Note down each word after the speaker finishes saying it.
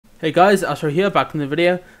Hey guys, Asher here, back in the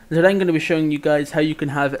video, and today I'm going to be showing you guys how you can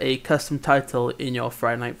have a custom title in your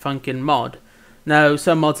Friday Night Funkin' mod. Now,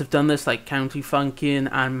 some mods have done this like County Funkin'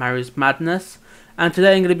 and Mary's Madness, and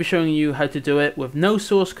today I'm going to be showing you how to do it with no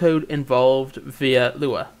source code involved via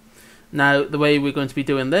Lua. Now, the way we're going to be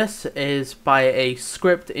doing this is by a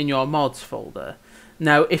script in your mods folder.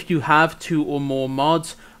 Now, if you have 2 or more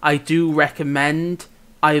mods, I do recommend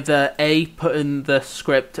either A, putting the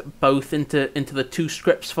script both into the 2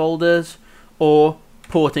 scripts folders, or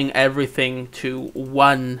porting everything to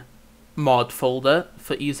one mod folder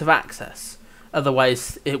for ease of access.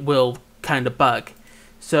 Otherwise, it will kind of bug.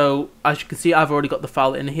 So, as you can see, I've already got the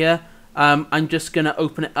file in here. I'm just going to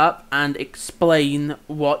open it up and explain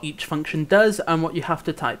what each function does and what you have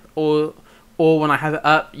to type. Or when I have it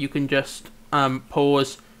up, you can just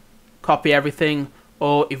pause, copy everything,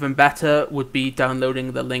 or even better would be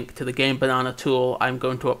downloading the link to the Game Banana tool I'm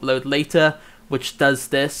going to upload later, which does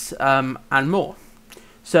this and more.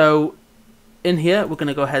 So in here, we're going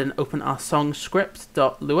to go ahead and open our song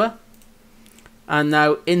script.lua. And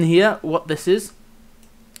now in here, what this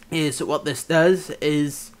does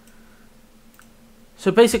is,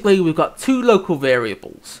 so basically we've got 2 local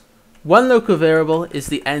variables. One local variable is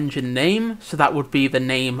the engine name, so that would be the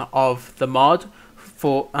name of the mod,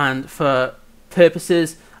 for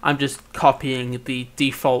purposes, I'm just copying the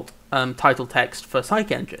default title text for Psych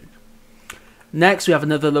Engine. Next, we have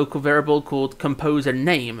another local variable called composer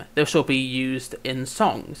name. This will be used in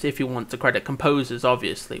songs if you want to credit composers,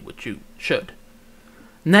 obviously, which you should.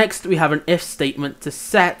 Next, we have an if statement to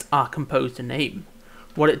set our composer name.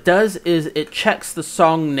 What it does is it checks the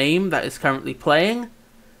song name that is currently playing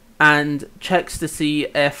and checks to see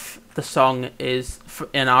if the song is,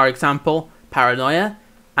 in our example, Paranoia.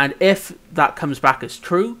 And if that comes back as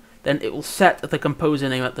true, then it will set the composer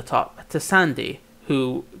name at the top to Sandy,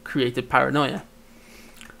 who created Paranoia.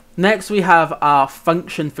 Next, we have our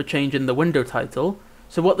function for changing the window title.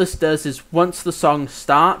 So what this does is once the song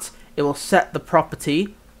starts, it will set the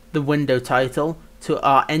property, the window title, to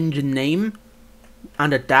our engine name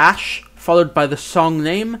and a dash, followed by the song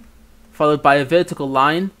name, followed by a vertical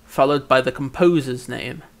line, followed by the composer's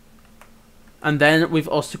name. And then we've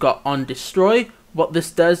also got on destroy. What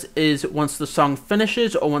this does is once the song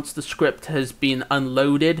finishes or once the script has been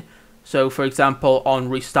unloaded, so for example on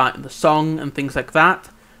restarting the song and things like that,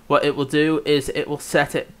 what it will do is it will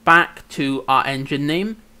set it back to our engine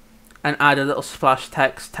name and add a little splash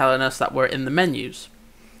text telling us that we're in the menus.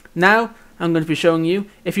 Now I'm going to be showing you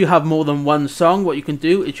if you have more than one song, what you can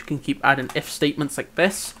do is you can keep adding if statements like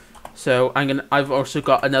this. So I've also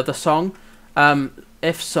got another song,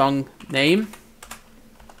 if song name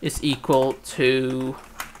is equal to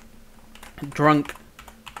drunk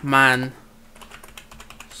man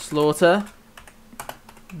slaughter,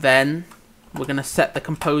 then we're going to set the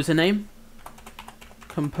composer name.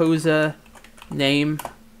 Composer name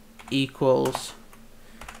equals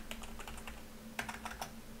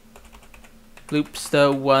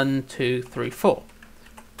loopster 1 2 3 4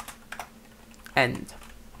 end.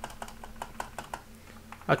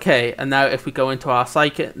 Okay, and now if we go into our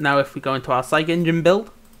Psych Engine build,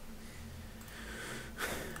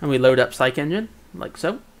 and we load up Psych Engine, like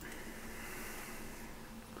so.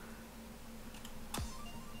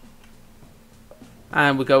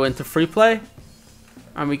 And we go into free play,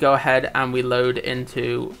 and we go ahead and we load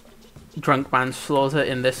into Drunk Manslaughter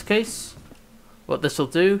in this case. What this will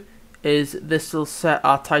do is this will set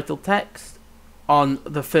our title text on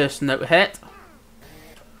the first note hit.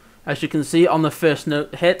 As you can see on the first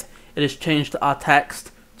note hit, it has changed our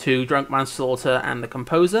text to Drunk Manslaughter and the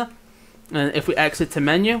composer. And if we exit to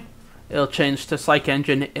menu, it'll change to Psych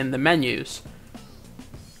Engine in the menus.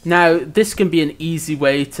 Now, this can be an easy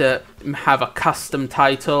way to have a custom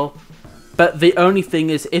title, but the only thing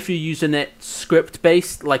is if you're using it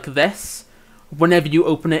script-based like this, whenever you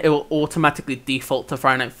open it, it will automatically default to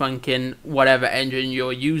Friday Night Funkin', whatever engine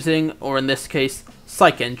you're using, or in this case,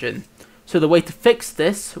 Psych Engine. So the way to fix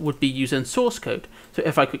this would be using source code. So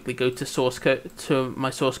if I quickly go to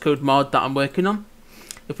my source code mod that I'm working on,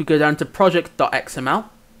 if we go down to project.xml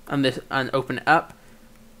and open it up,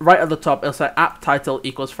 right at the top it'll say app title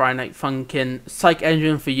equals Friday Night Funkin' Psych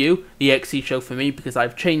Engine for you, the exe show for me because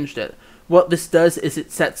I've changed it. What this does is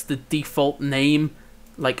it sets the default name,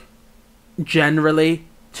 like generally,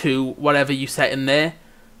 to whatever you set in there.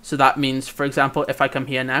 So that means, for example, if I come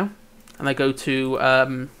here now and I go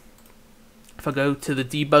to if I go to the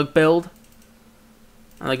debug build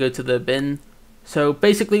and I go to the bin. So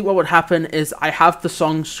basically what would happen is I have the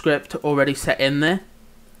song script already set in there,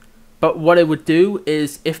 but what it would do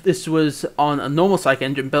is if this was on a normal Psych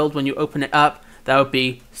Engine build, when you open it up, that would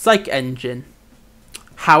be Psych Engine.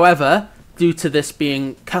 However, due to this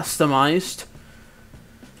being customized,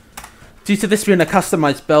 a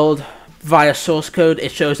customized build via source code,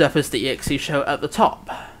 it shows up as the exe show at the top.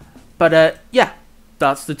 But yeah,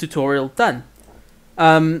 that's the tutorial done.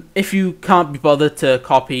 If you can't be bothered to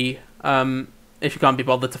copy, if you can't be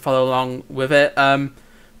bothered to follow along with it,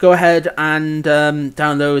 go ahead and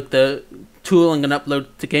download the tool I'm going to upload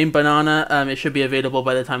to Game Banana. It should be available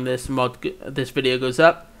by the time this video goes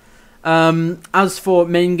up. As for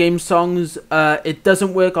main game songs, it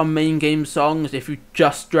doesn't work on main game songs if you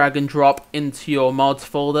just drag and drop into your mods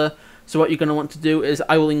folder. So what you're going to want to do is,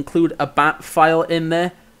 I will include a bat file in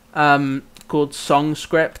there called Song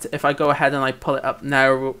Script. If I go ahead and I pull it up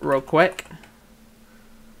now real quick,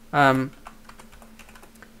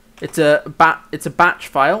 it's a batch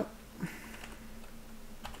file.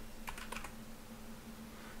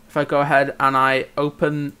 If I go ahead and I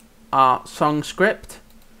open our Song Script,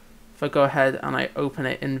 if I go ahead and I open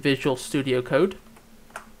it in Visual Studio Code,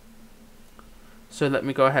 so let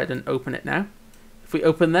me go ahead and open it now. If we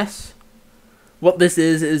open this, what this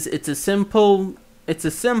is it's a simple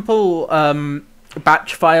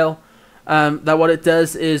batch file. That what it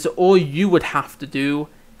does is, all you would have to do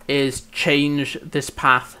is change this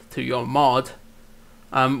path to your mod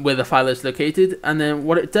where the file is located, and then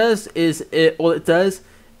what it does is it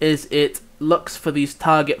looks for these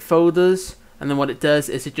target folders, and then what it does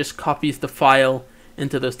is it just copies the file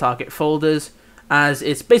into those target folders, as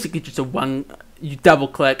it's basically just you double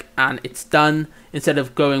click and it's done, instead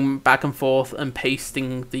of going back and forth and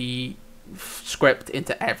pasting the script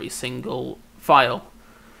into every single file.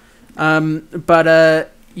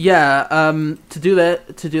 Yeah, to do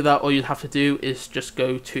that, all you'd have to do is just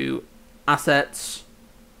go to Assets,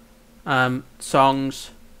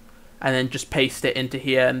 Songs, and then just paste it into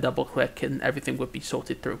here and double click, and everything would be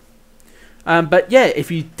sorted through. But yeah, if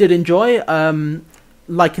you did enjoy,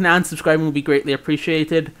 liking and subscribing will be greatly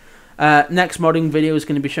appreciated. Next modding video is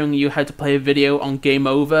going to be showing you how to play a video on Game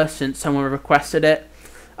Over, since someone requested it.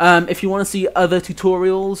 If you want to see other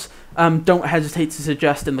tutorials, don't hesitate to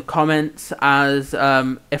suggest in the comments, as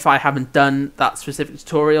if I haven't done that specific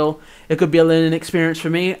tutorial, it could be a learning experience for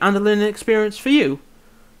me and a learning experience for you.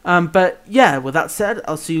 But yeah, with that said,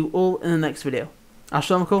 I'll see you all in the next video.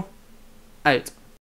 Astronomical, out.